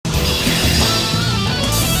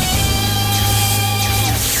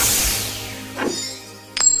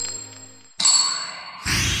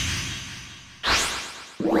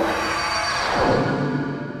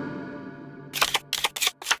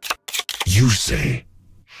Yusei.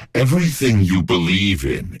 Everything you believe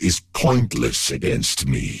in is pointless against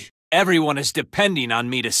me. Everyone is depending on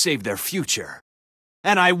me to save their future.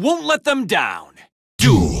 And I won't let them down!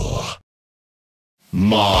 Duel.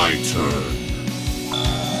 My turn.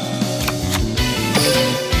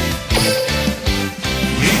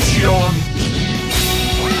 Legion.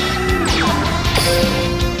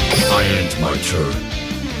 I end my turn.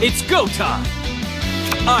 It's go time!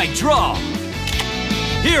 I draw!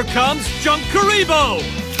 Here comes Junkaribo!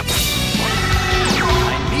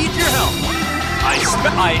 I need your help!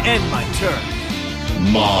 I end my turn.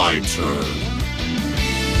 My turn.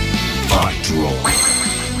 I draw.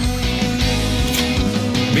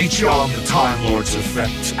 Meteon, the Timelord's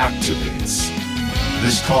effect activates.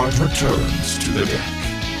 This card returns to the deck.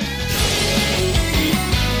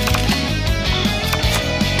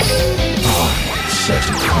 I set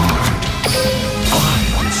a card.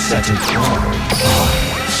 I set a card.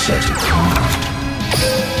 I set a card.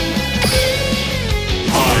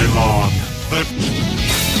 Pylon.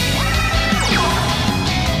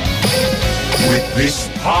 With this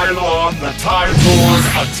Pylon, the Timelord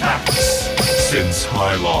attacks. Since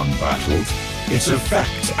Pylon battled, its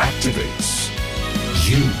effect activates.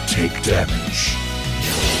 You take damage.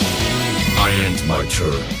 I end my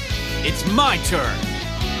turn. It's my turn.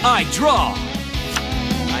 I draw.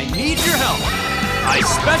 I need your help. I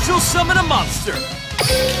special summon a monster.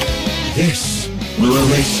 This will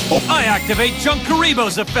erase all. I activate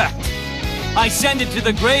Junkaribo's effect. I send it to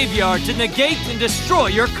the graveyard to negate and destroy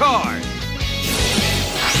your card.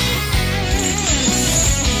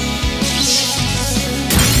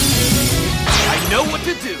 I know what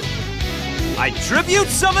to do. I tribute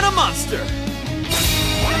summon a monster.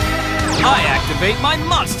 I activate my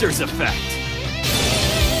monster's effect.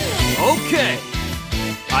 Okay.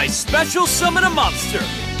 I special summon a monster.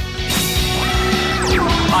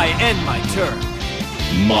 I end my turn.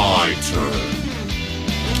 My turn.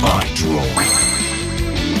 I draw.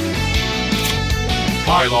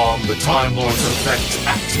 Pylon, the Timelord's effect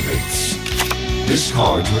activates. This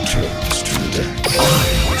card returns to the deck.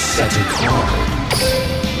 I set a card.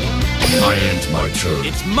 I end my turn.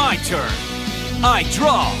 It's my turn. I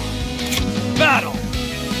draw. Battle.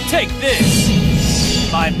 Take this.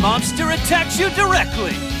 My monster attacks you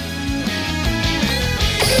directly.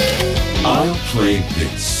 I'll play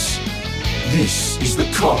this. This is the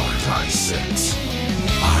card I set.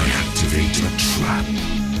 I activate a trap.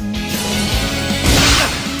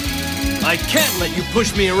 I can't let you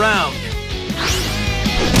push me around.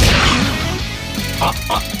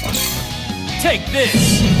 Take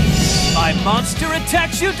this. My monster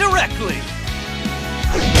attacks you directly.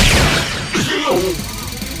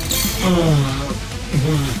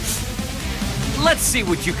 Let's see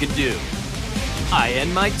what you can do. I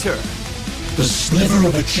end my turn. The sliver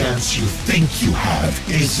of a chance you think you have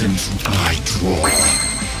isn't. I draw.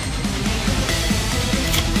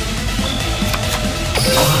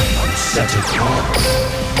 I set a card.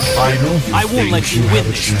 I know you I won't let you win have a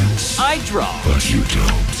this. chance, I draw. but you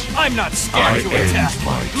don't. I'm not scared to I end attack.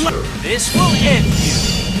 my turn. This will end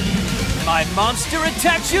you. My monster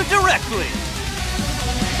attacks you directly.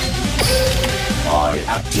 I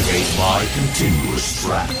activate my continuous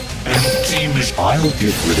trap. Empty machine. I'll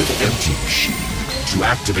get rid of empty machine to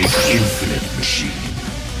activate infinite machine.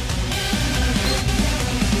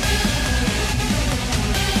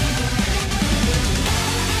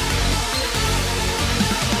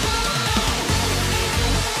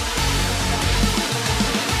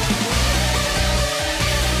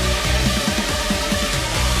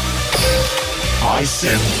 I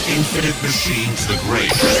send infinite machine to the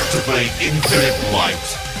grave to play infinite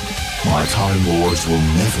light. My Time Lords will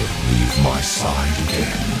never leave my side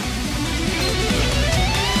again.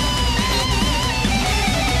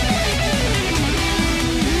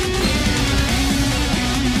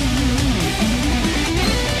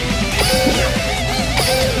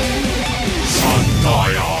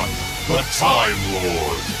 Sandaion, the Time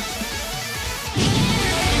Lord.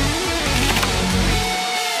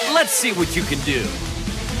 Let's see what you can do.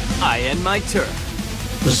 I end my turn.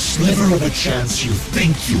 The sliver of a chance you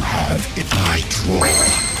think you have, I draw.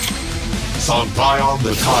 Sandaion,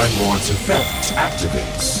 the Time Lord's effect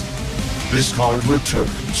activates. This card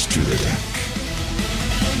returns to the deck.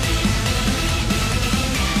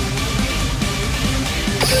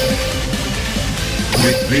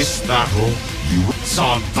 With this battle, you...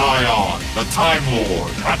 Sandaion, the Time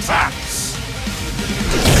Lord, attacks!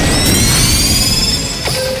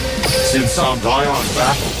 Since Sandaion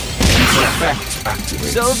battled, its effect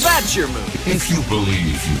activates. So that's your move. If you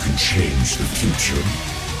believe you can change the future,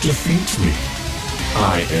 defeat me.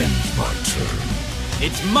 I end my turn.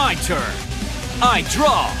 It's my turn. I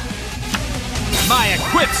draw. My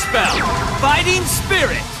equip spell, Fighting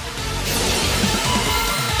Spirit.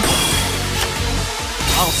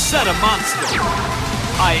 I'll set a monster.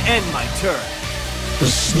 I end my turn. The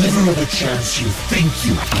sliver of a chance you think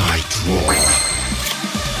you I draw.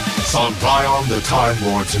 Sandaion, the Time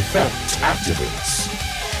Lord's effect activates.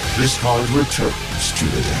 This card returns to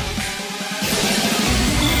the deck.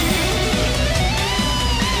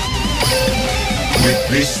 With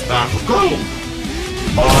this battle go!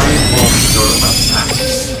 My monster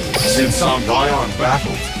attacks. Since Sandaion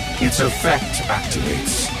battled, its effect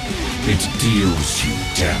activates. It deals you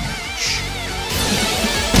damage.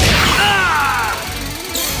 Ah!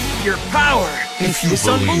 Your power is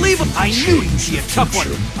unbelievable. I knew you'd be a tough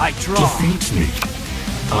one. I draw. Defeat me.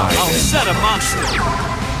 I'll set a monster.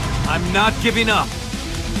 I'm not giving up.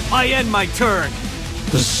 I end my turn.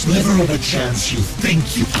 The sliver of a chance you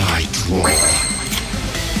think you I draw.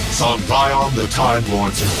 Sandaion, the Time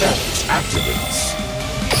Lord's effect activates.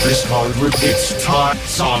 This card repeats time.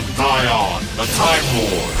 Sandaion, the Time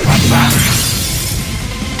Lord attacks.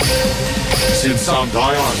 Since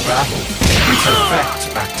Sandaion battled, its effect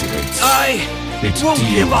activates. It won't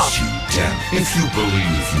give up. deals you damage. If you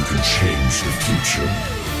believe you can change the future,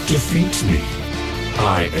 defeat me.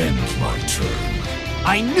 I end my turn.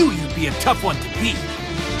 I knew you'd be a tough one to beat.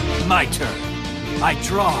 My turn. I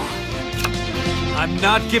draw. I'm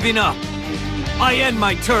not giving up. I end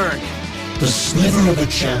my turn. The sliver of a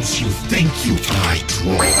chance you think you I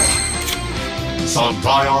draw.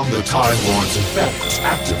 Sandaion, the Time Lord's effect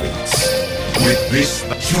activates. With this,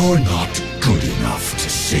 you're not good enough to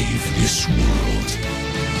save this world.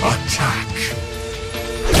 Attack.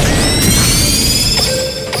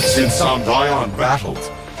 Since Sandaion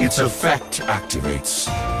battled, its effect activates.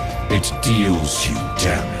 It deals you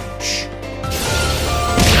damage.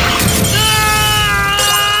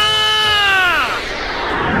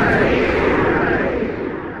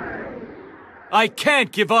 I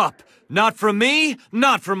can't give up. Not from me,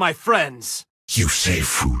 not from my friends. Yusei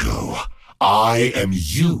Fudo, I am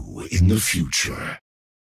you in the future.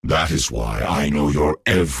 That is why I know your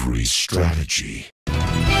every strategy.